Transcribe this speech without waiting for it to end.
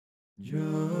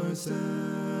Just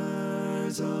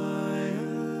as I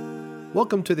am.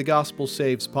 Welcome to the Gospel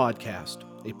Saves podcast,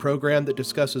 a program that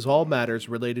discusses all matters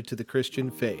related to the Christian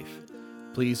faith.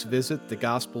 Please visit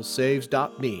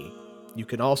thegospelsaves.me. You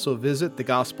can also visit The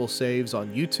Gospel Saves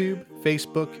on YouTube,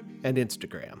 Facebook, and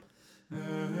Instagram.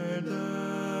 And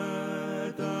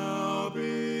that thou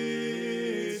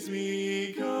bidst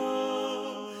me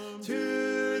come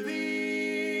to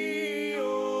thee,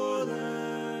 O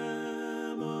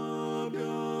Lamb of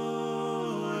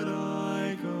God,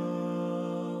 I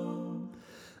come.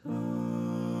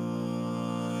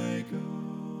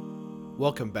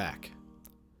 Welcome back.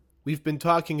 We've been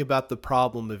talking about the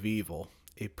problem of evil,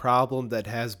 a problem that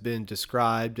has been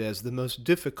described as the most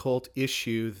difficult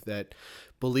issue that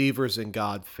believers in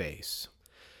God face.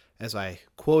 As I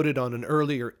quoted on an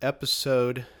earlier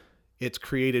episode, it's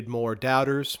created more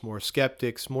doubters, more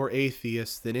skeptics, more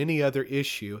atheists than any other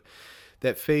issue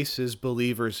that faces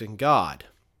believers in God.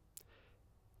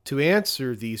 To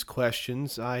answer these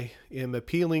questions, I am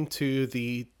appealing to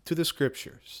the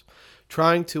scriptures,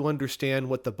 trying to understand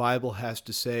what the Bible has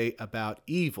to say about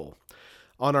evil.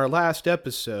 On our last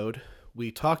episode,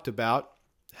 we talked about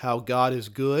how God is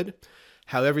good,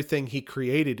 how everything he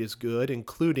created is good,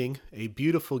 including a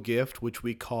beautiful gift which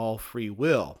we call free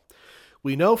will.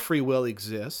 We know free will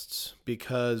exists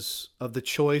because of the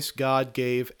choice God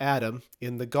gave Adam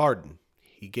in the garden.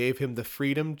 He gave him the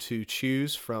freedom to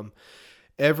choose from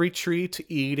every tree to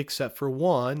eat except for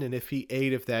one, and if he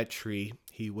ate of that tree,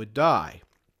 he would die.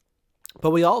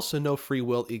 But we also know free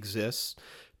will exists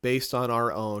based on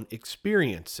our own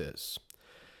experiences.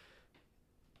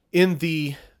 In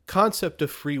the concept of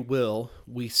free will,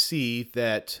 we see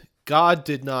that God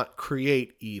did not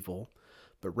create evil,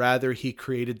 but rather he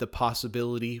created the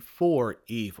possibility for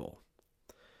evil.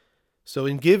 So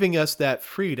in giving us that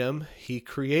freedom, he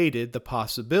created the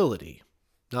possibility,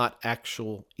 not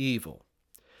actual evil.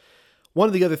 One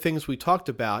of the other things we talked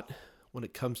about when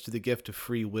it comes to the gift of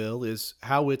free will is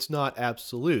how it's not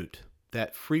absolute,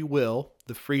 that free will,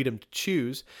 the freedom to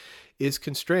choose, is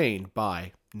constrained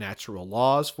by natural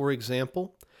laws, for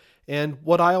example, and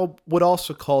what I would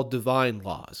also call divine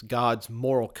laws, God's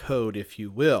moral code, if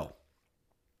you will.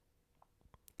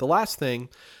 The last thing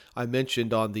I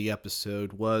mentioned on the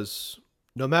episode was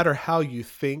no matter how you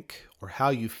think or how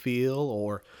you feel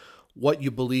or what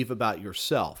you believe about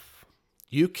yourself,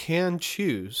 you can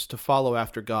choose to follow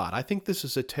after God. I think this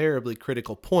is a terribly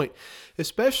critical point,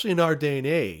 especially in our day and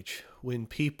age when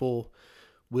people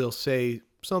will say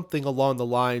something along the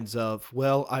lines of,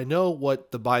 well, I know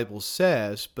what the Bible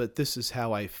says, but this is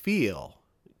how I feel.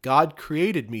 God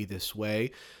created me this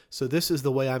way, so this is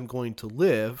the way I'm going to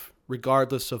live,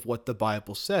 regardless of what the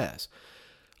Bible says.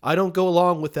 I don't go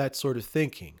along with that sort of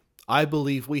thinking. I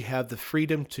believe we have the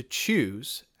freedom to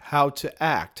choose how to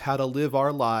act, how to live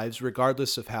our lives,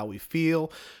 regardless of how we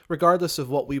feel, regardless of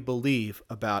what we believe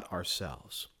about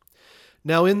ourselves.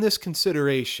 Now, in this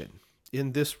consideration,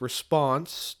 in this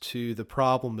response to the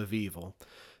problem of evil,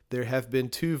 there have been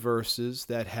two verses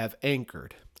that have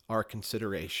anchored our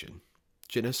consideration.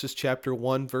 Genesis chapter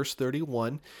 1, verse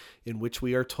 31, in which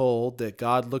we are told that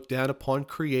God looked down upon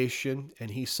creation and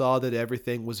he saw that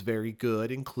everything was very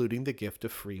good, including the gift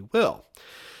of free will.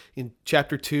 In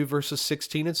chapter 2, verses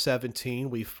 16 and 17,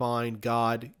 we find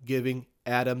God giving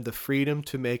Adam the freedom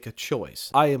to make a choice.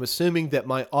 I am assuming that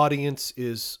my audience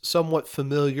is somewhat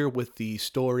familiar with the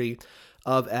story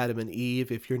of Adam and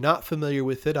Eve. If you're not familiar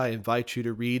with it, I invite you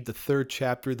to read the 3rd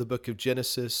chapter of the book of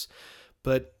Genesis.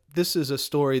 But this is a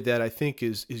story that I think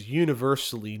is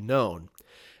universally known.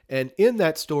 And in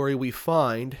that story, we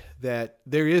find that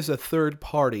there is a third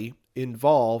party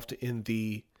involved in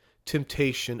the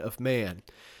temptation of man.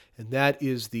 And that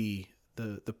is the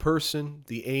person,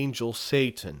 the angel,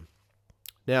 Satan.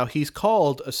 Now, he's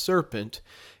called a serpent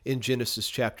in Genesis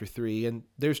chapter 3, and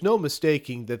there's no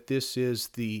mistaking that this is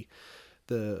the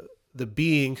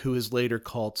being who is later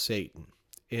called Satan.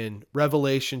 In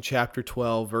Revelation chapter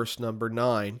 12, verse number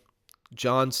 9,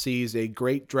 John sees a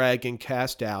great dragon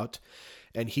cast out,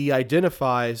 and he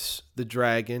identifies the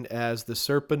dragon as the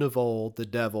serpent of old, the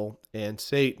devil, and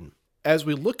Satan. As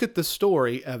we look at the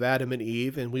story of Adam and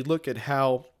Eve, and we look at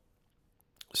how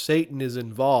Satan is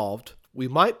involved, we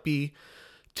might be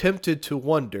tempted to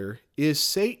wonder, is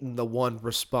Satan the one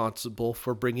responsible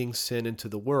for bringing sin into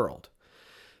the world?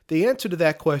 The answer to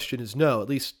that question is no. At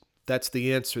least that's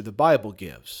the answer the Bible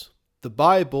gives. The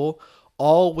Bible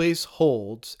always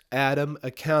holds Adam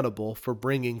accountable for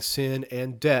bringing sin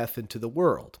and death into the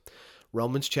world.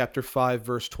 Romans chapter 5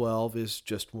 verse 12 is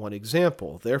just one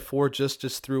example. Therefore, just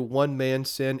as through one man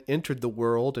sin entered the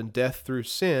world, and death through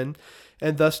sin,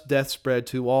 and thus death spread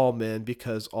to all men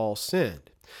because all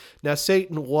sinned. Now,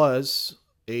 Satan was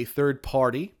a third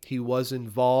party. He was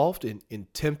involved in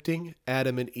tempting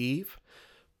Adam and Eve.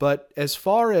 But as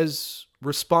far as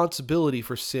responsibility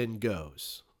for sin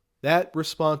goes, that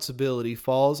responsibility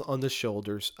falls on the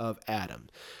shoulders of Adam.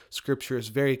 Scripture is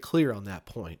very clear on that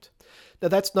point. Now,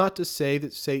 that's not to say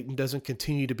that Satan doesn't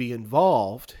continue to be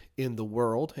involved in the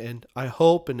world, and I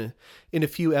hope in a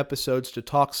few episodes to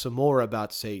talk some more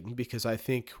about Satan, because I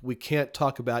think we can't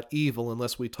talk about evil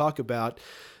unless we talk about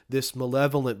this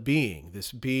malevolent being,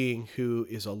 this being who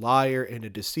is a liar and a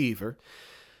deceiver.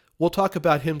 We'll talk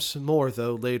about him some more,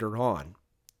 though, later on.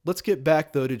 Let's get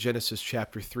back, though, to Genesis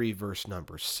chapter 3, verse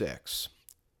number 6.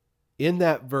 In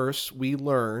that verse, we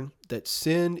learn that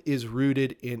sin is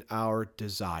rooted in our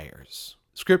desires.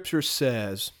 Scripture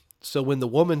says, "So when the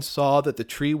woman saw that the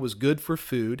tree was good for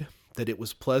food, that it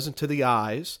was pleasant to the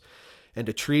eyes, and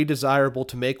a tree desirable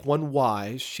to make one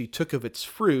wise, she took of its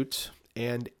fruit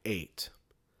and ate."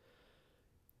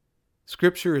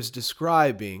 Scripture is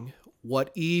describing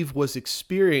what Eve was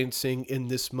experiencing in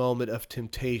this moment of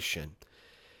temptation.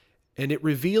 And it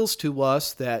reveals to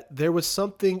us that there was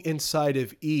something inside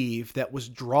of Eve that was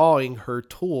drawing her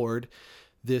toward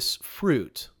this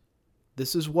fruit.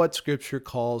 This is what Scripture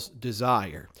calls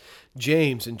desire.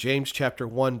 James, in James chapter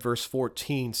 1, verse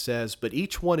 14 says, "But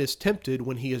each one is tempted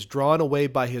when he is drawn away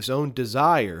by his own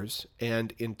desires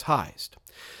and enticed."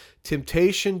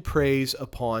 Temptation preys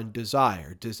upon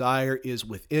desire. Desire is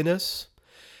within us,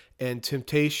 and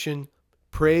temptation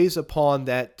preys upon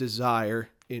that desire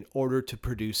in order to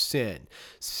produce sin.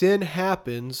 Sin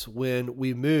happens when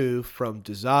we move from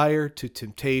desire to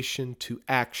temptation to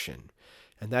action.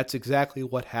 And that's exactly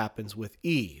what happens with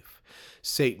Eve.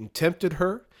 Satan tempted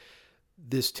her.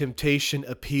 This temptation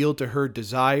appealed to her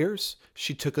desires.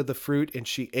 She took of the fruit and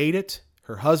she ate it.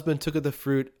 Her husband took of the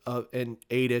fruit and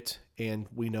ate it, and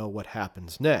we know what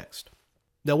happens next.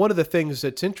 Now, one of the things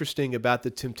that's interesting about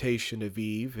the temptation of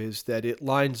Eve is that it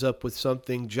lines up with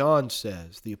something John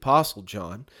says, the Apostle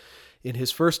John, in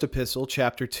his first epistle,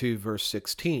 chapter 2, verse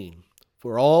 16.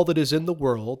 "For all that is in the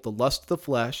world, the lust of the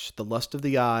flesh, the lust of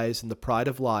the eyes, and the pride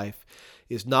of life,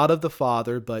 is not of the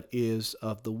Father, but is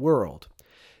of the world."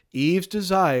 Eve's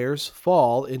desires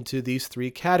fall into these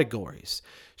three categories.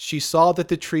 She saw that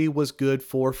the tree was good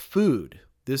for food.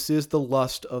 This is the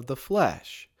lust of the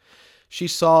flesh. She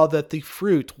saw that the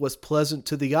fruit was pleasant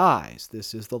to the eyes.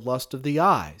 This is the lust of the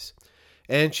eyes.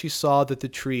 And she saw that the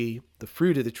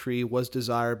fruit of the tree, was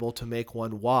desirable to make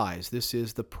one wise. This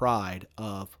is the pride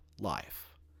of life.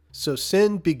 So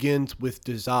sin begins with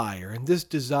desire, and this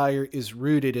desire is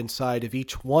rooted inside of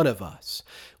each one of us.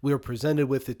 We are presented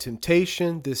with a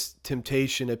temptation. This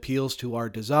temptation appeals to our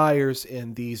desires,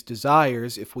 and these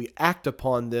desires, if we act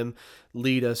upon them,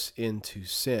 lead us into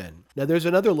sin. Now, there's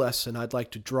another lesson I'd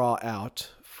like to draw out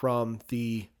from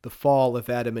the fall of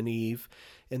Adam and Eve,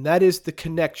 and that is the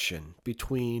connection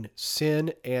between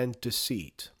sin and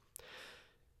deceit.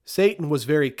 Satan was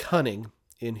very cunning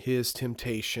in his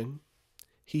temptation.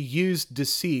 He used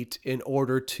deceit in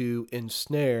order to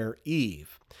ensnare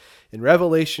Eve. In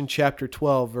Revelation chapter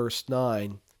 12, verse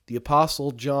 9, the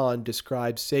Apostle John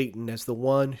describes Satan as the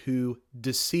one who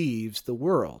deceives the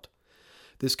world.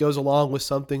 This goes along with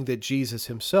something that Jesus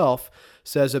himself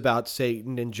says about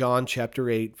Satan in John chapter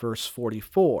 8, verse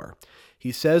 44.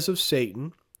 He says of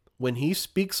Satan, "When he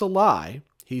speaks a lie,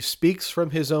 he speaks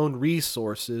from his own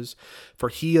resources, for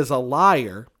he is a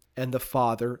liar and the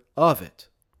father of it."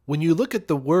 When you look at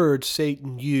the word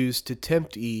Satan used to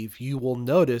tempt Eve, you will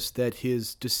notice that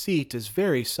his deceit is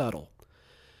very subtle.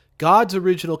 God's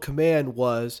original command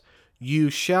was, "You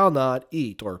shall not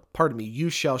eat," you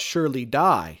shall surely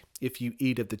die if you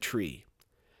eat of the tree.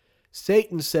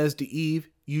 Satan says to Eve,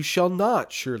 "You shall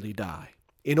not surely die."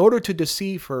 In order to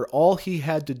deceive her, all he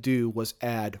had to do was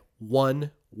add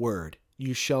one word,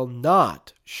 "You shall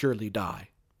not surely die."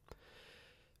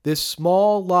 This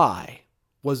small lie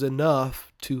was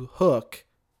enough to hook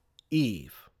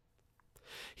Eve.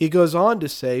 He goes on to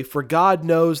say, "For God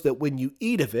knows that when you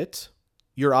eat of it,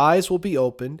 your eyes will be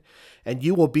opened, and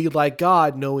you will be like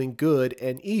God, knowing good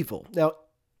and evil." Now,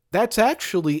 that's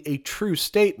actually a true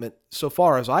statement so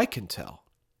far as I can tell.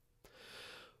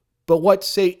 But what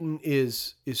Satan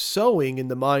is sowing in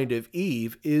the mind of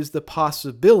Eve is the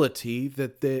possibility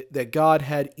that God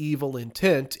had evil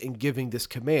intent in giving this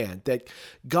command, that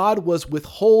God was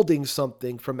withholding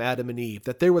something from Adam and Eve,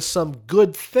 that there was some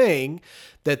good thing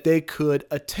that they could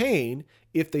attain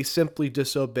if they simply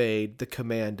disobeyed the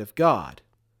command of God.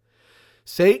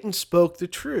 Satan spoke the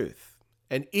truth,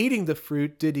 and eating the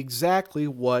fruit did exactly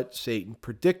what Satan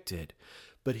predicted,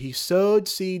 but he sowed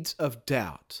seeds of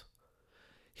doubt.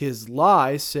 His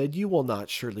lie said, "You will not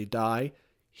surely die.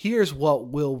 Here's what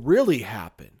will really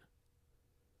happen.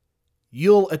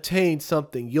 You'll obtain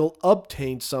something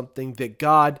that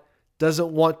God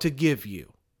doesn't want to give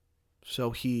you."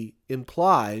 So he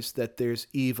implies that there's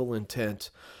evil intent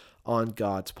on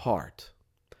God's part.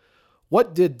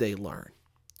 What did they learn?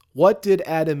 What did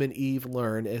Adam and Eve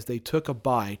learn as they took a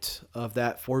bite of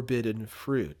that forbidden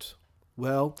fruit?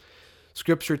 Well,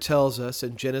 Scripture tells us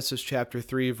in Genesis chapter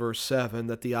 3, verse 7,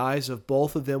 that the eyes of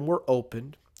both of them were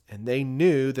opened, and they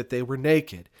knew that they were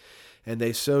naked, and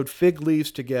they sewed fig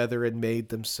leaves together and made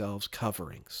themselves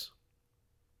coverings.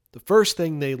 The first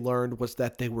thing they learned was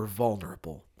that they were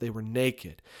vulnerable. They were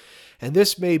naked. And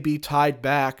this may be tied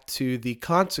back to the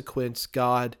consequence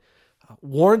God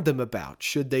warned them about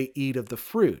should they eat of the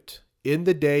fruit. "In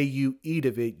the day you eat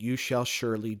of it, you shall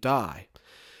surely die."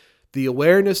 The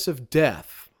awareness of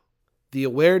death, the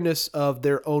awareness of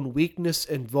their own weakness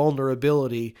and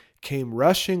vulnerability came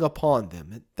rushing upon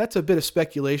them. And that's a bit of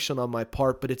speculation on my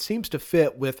part, but it seems to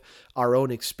fit with our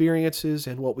own experiences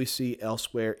and what we see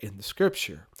elsewhere in the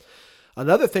Scripture.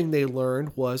 Another thing they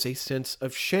learned was a sense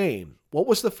of shame. What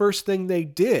was the first thing they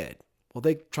did? Well,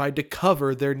 they tried to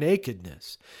cover their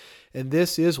nakedness. And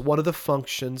this is one of the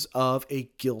functions of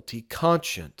a guilty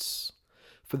conscience.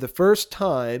 For the first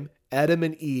time, Adam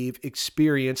and Eve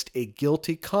experienced a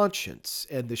guilty conscience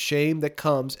and the shame that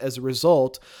comes as a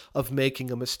result of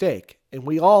making a mistake. And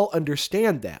we all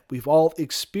understand that. We've all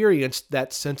experienced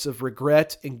that sense of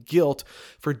regret and guilt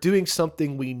for doing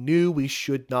something we knew we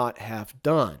should not have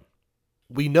done.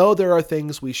 We know there are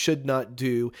things we should not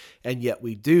do, and yet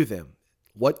we do them.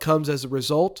 What comes as a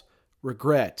result?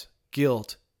 Regret,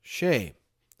 guilt, shame.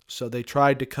 So they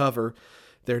tried to cover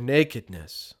their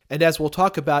nakedness. And as we'll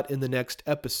talk about in the next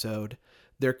episode,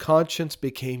 their conscience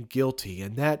became guilty,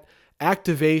 and that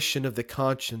activation of the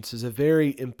conscience is a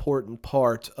very important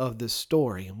part of this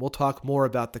story, and we'll talk more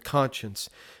about the conscience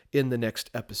in the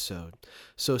next episode.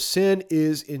 So sin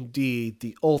is indeed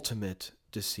the ultimate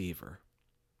deceiver.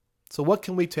 So what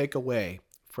can we take away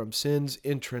from sin's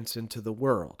entrance into the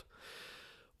world?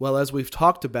 Well, as we've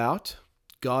talked about,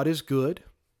 God is good.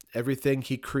 Everything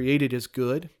he created is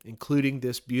good, including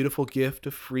this beautiful gift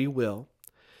of free will.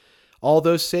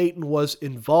 Although Satan was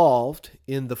involved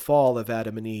in the fall of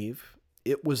Adam and Eve,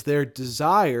 it was their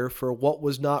desire for what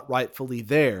was not rightfully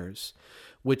theirs,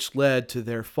 which led to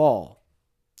their fall.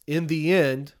 In the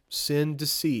end, sin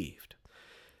deceived.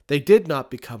 They did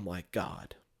not become like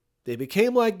God. They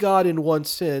became like God in one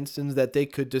sense, in that they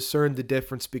could discern the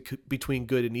difference between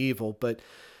good and evil, but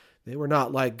they were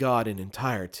not like God in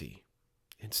entirety.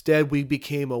 Instead, we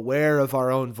became aware of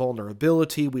our own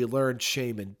vulnerability, we learned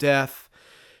shame and death,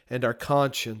 and our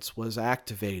conscience was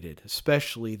activated,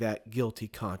 especially that guilty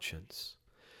conscience.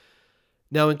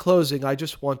 Now, in closing, I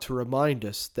just want to remind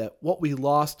us that what we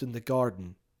lost in the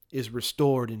garden is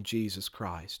restored in Jesus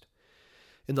Christ.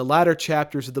 In the latter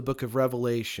chapters of the book of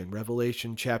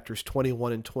Revelation chapters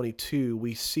 21 and 22,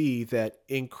 we see that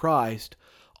in Christ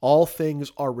all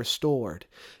things are restored,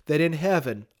 that in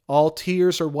heaven all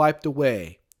tears are wiped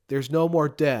away. There's no more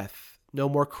death, no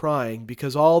more crying,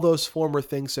 because all those former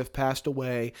things have passed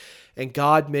away, and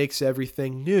God makes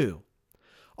everything new.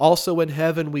 Also in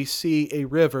heaven we see a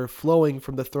river flowing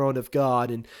from the throne of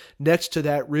God, and next to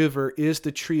that river is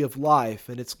the tree of life,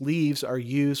 and its leaves are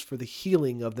used for the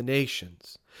healing of the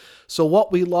nations. So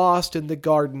what we lost in the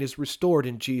garden is restored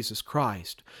in Jesus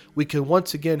Christ. We can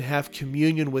once again have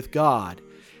communion with God,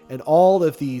 and all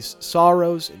of these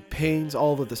sorrows and pains,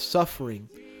 all of the suffering,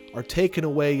 are taken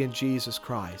away in Jesus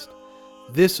Christ.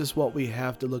 This is what we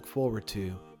have to look forward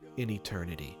to in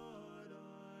eternity.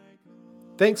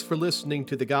 Thanks for listening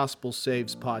to the Gospel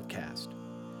Saves podcast.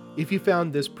 If you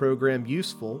found this program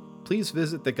useful, please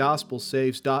visit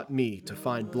thegospelsaves.me to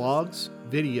find blogs,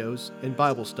 videos, and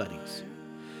Bible studies.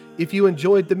 If you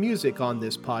enjoyed the music on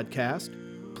this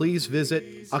podcast, please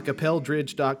visit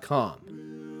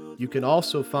acapeldridge.com. You can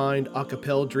also find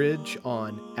Acapeldridge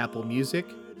on Apple Music,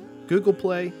 Google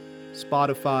Play,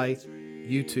 Spotify,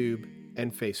 YouTube,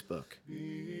 and Facebook.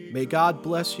 May God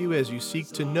bless you as you seek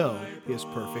to know His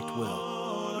perfect will.